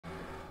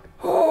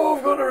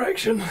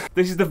erection.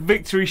 This is the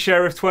Victory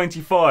Sheriff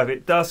 25.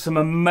 It does some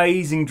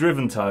amazing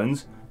driven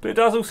tones, but it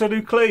does also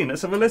do clean.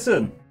 Let's have a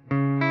listen.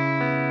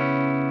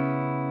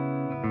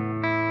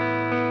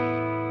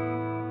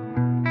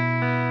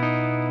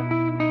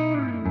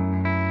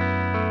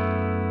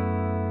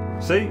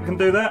 See, you can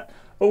do that.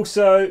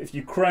 Also, if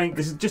you crank,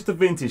 this is just a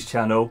vintage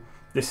channel.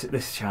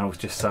 This channel is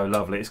just so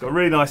lovely. It's got a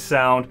really nice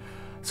sound,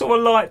 sort of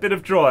a light bit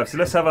of drive. So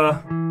let's have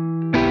a.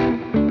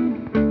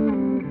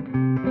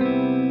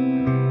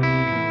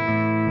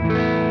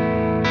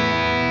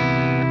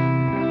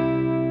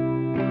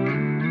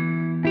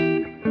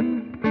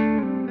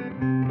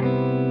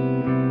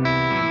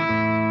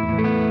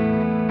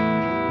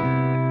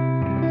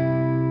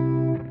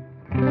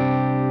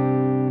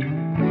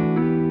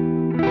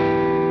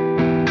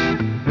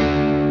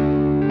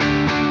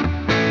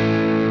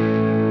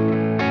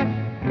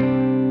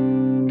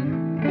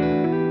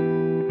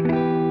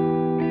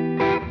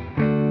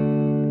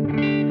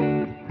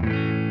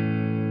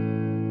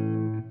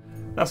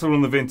 That's all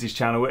on the vintage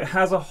channel. It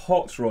has a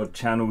hot rod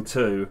channel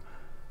too,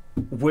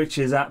 which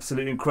is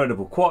absolutely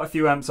incredible. Quite a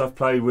few amps I've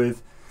played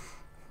with,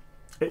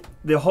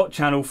 the hot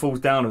channel falls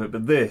down a bit,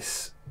 but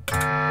this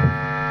is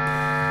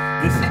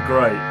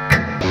great.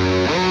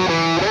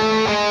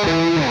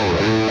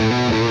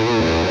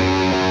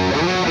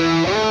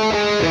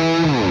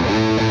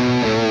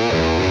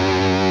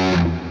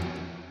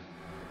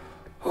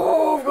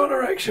 Oh, I've got an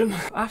erection.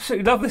 I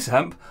absolutely love this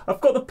amp.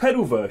 I've got the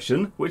pedal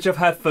version, which I've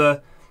had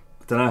for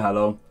I don't know how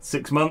long,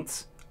 6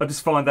 months. I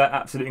just find that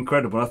absolutely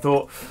incredible. And I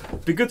thought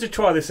it'd be good to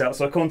try this out.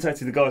 So I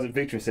contacted the guys at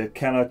Victory and said,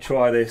 can I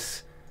try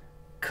this?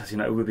 Because, you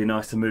know, it would be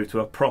nice to move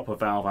to a proper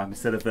valve amp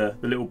instead of the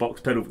little box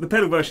pedal. The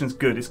pedal version's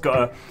good. It's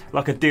got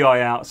like a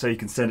DI out so you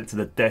can send it to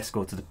the desk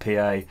or to the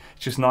PA. It's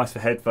just nice for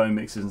headphone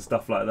mixers and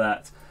stuff like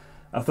that.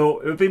 I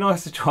thought it would be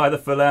nice to try the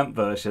full amp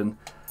version.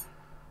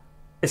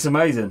 It's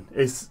amazing.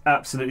 It's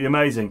absolutely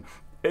amazing.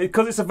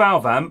 Because it's a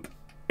valve amp,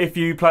 if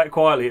you play it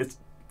quietly,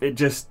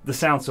 the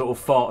sound sort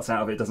of farts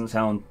out of it. It doesn't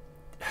sound,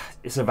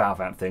 it's a valve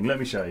amp thing. Let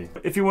me show you.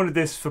 If you wanted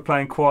this for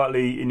playing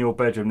quietly in your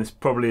bedroom, this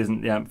probably isn't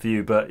the amp for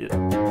you, but a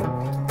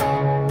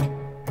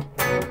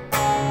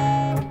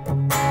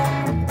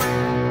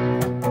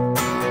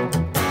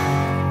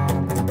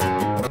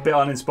bit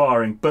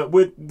uninspiring. But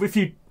if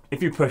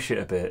you push it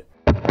a bit.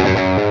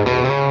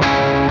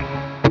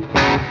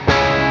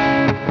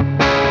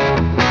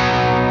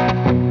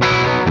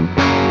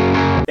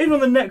 Even on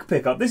the neck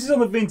pickup, this is on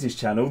the vintage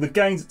channel, the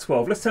gain's at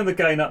 12. Let's turn the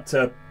gain up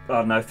to, I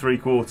don't know,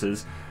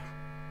 3/4.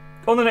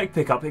 On the neck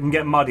pickup, it can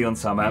get muddy on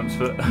some amps,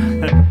 but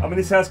I mean,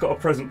 this has got a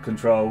presence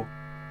control.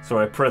 It's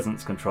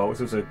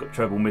also got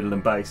treble, middle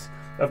and bass.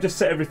 I've just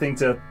set everything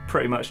to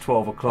pretty much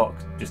 12 o'clock,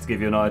 just to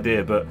give you an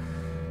idea, but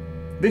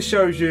this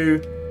shows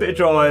you a bit of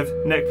drive,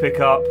 neck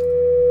pickup,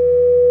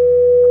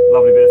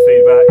 lovely bit of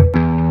feedback.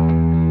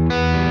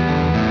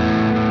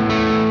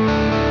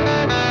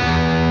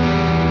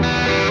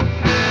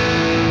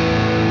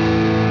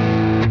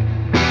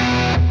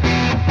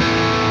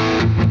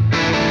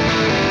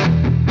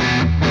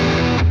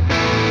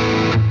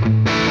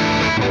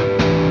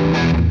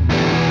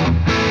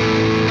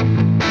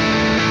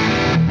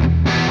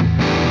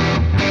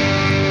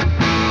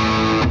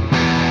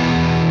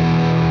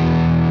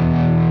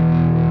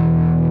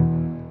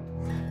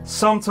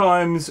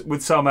 Sometimes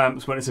with some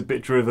amps, when it's a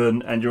bit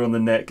driven and you're on the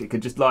neck, it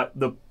could just like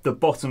the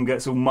bottom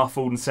gets all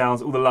muffled and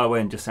sounds, all the low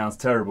end just sounds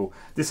terrible.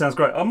 This sounds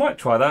great. I might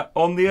try that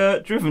on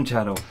the driven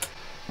channel.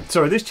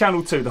 Sorry, this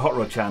channel too, the hot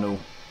rod channel.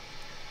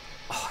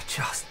 Oh, I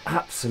just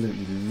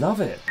absolutely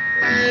love it.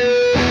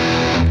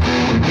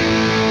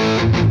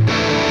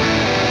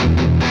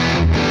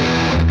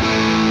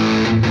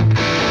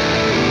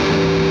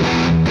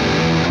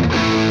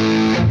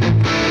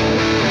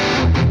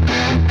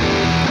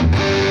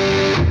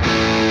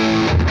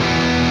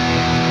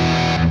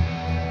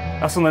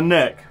 That's on the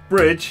neck.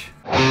 Bridge.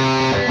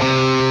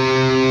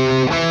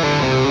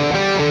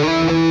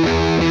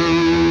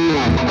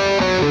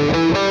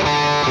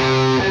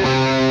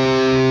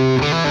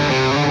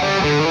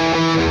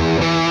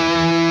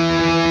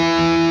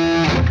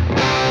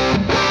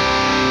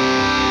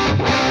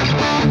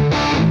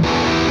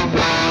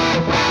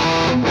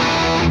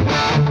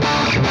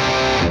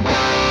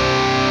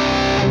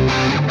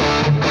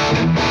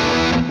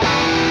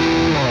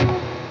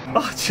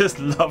 I just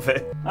love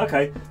it.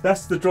 Okay,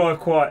 that's the drive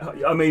quite,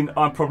 I mean,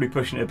 I'm probably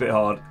pushing it a bit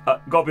hard.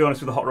 Gotta be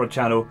honest with the hot rod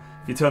channel,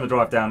 if you turn the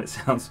drive down, it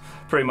sounds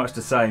pretty much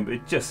the same, but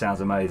it just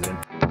sounds amazing.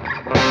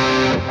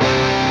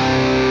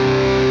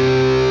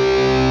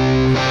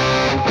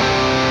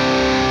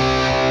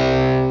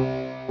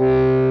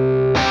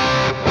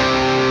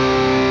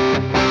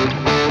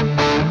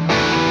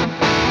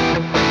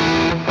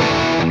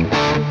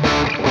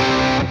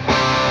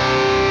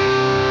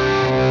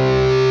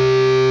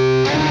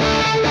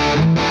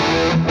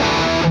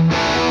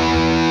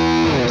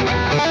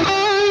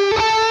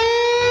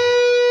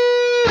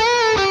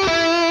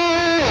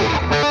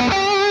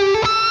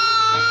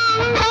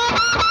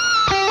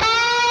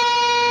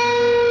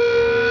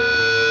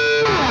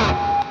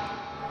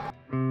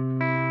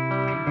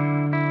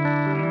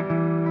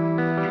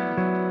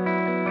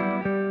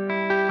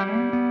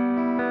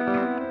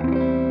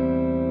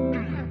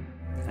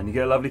 you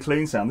get a lovely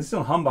clean sound. This is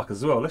on humbuckers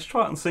as well. Let's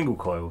try it on single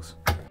coils.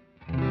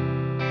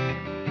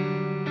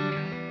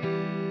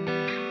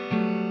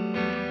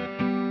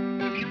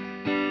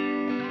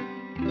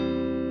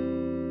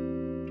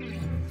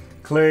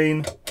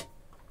 Clean,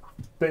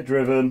 bit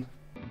driven.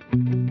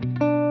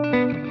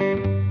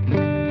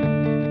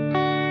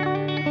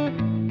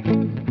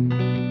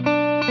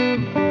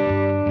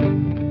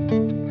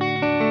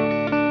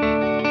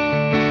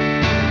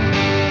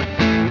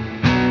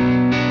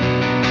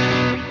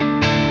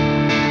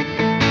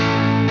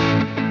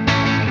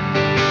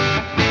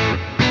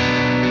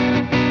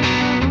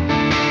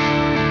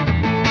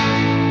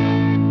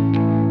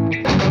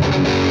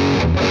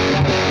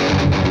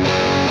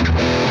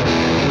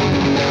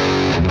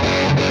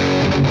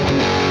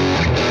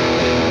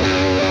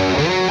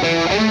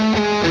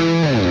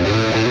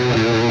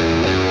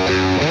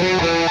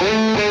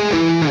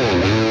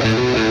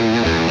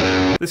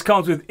 This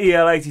comes with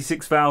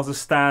EL86 valves as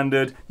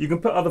standard. You can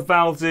put other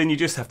valves in, you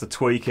just have to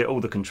tweak it.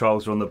 All the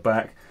controls are on the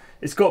back.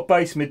 It's got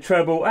bass, mid,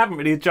 treble. I haven't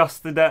really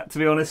adjusted that, to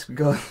be honest,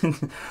 because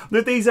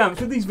with these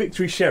amps, with these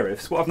Victory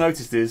Sheriffs, what I've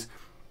noticed is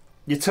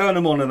you turn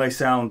them on and they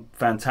sound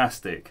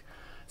fantastic.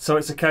 So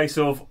it's a case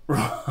of,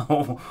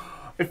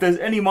 if there's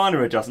any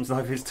minor adjustments,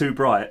 like if it's too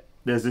bright,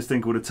 there's this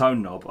thing called a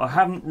tone knob. I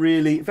haven't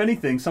really, if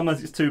anything,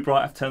 sometimes it's too bright,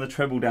 I have to turn the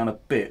treble down a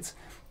bit.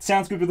 It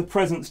sounds good with the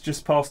presence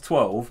just past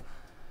 12.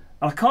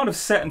 I kind of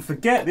set and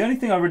forget. The only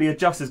thing I really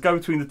adjust is go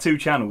between the two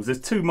channels.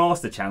 There's two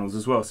master channels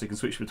as well, so you can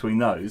switch between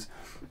those.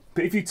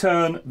 But if you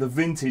turn the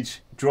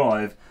vintage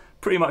drive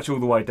pretty much all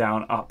the way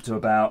down up to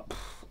about,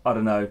 I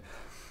don't know,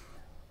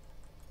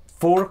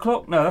 4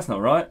 o'clock? No, that's not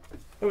right.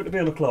 It would be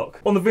on the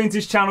clock. On the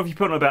vintage channel, if you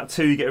put it on about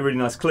 2, you get a really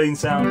nice clean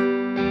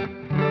sound.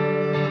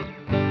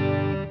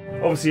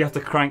 Obviously you have to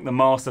crank the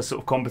master,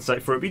 sort of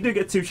compensate for it. But you do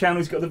get 2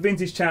 channels. You've got the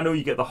vintage channel,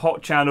 you get the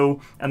hot channel,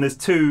 and there's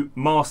 2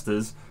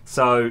 masters,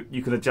 so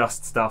you can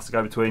adjust stuff to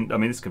go between. I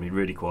mean, this can be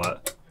really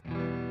quiet.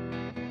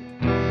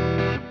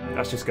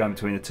 That's just going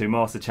between the 2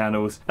 master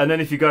channels. And then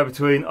if you go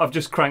between, I've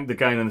just cranked the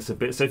gain on this a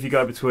bit, so if you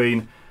go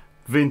between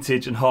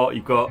vintage and hot,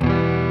 you've got...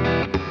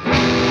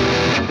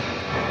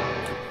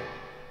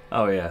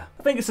 Oh yeah.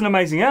 I think it's an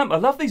amazing amp. I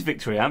love these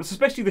Victory amps,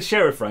 especially the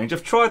Sheriff range.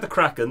 I've tried the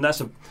Kraken,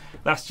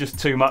 that's just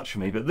too much for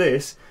me, but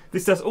this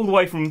does all the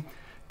way from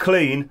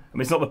clean, I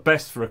mean it's not the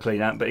best for a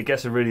clean amp, but it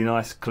gets a really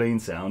nice clean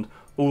sound,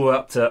 all the way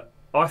up to,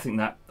 I think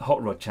that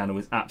hot rod channel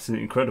is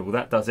absolutely incredible.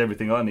 That does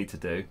everything I need to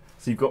do.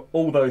 So you've got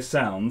all those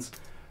sounds,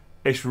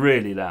 it's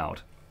really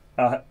loud.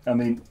 I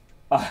mean,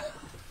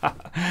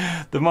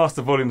 the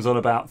master volume's on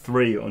about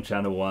 3 on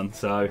channel 1,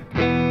 so...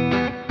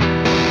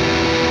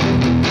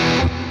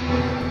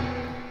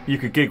 You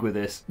could gig with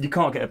this. You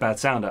can't get a bad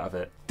sound out of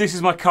it. This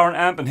is my current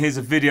amp and here's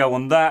a video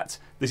on that.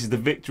 This is the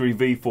Victory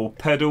V4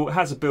 pedal. It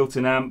has a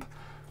built-in amp.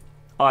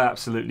 I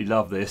absolutely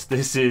love this.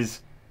 This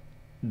is,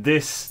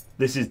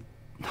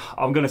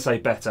 I'm gonna say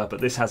better, but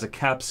this has a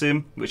cab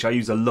sim, which I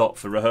use a lot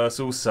for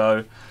rehearsals,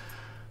 so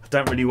I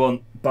don't really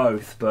want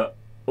both, but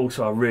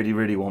also I really,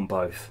 really want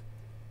both.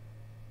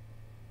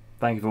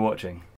 Thank you for watching.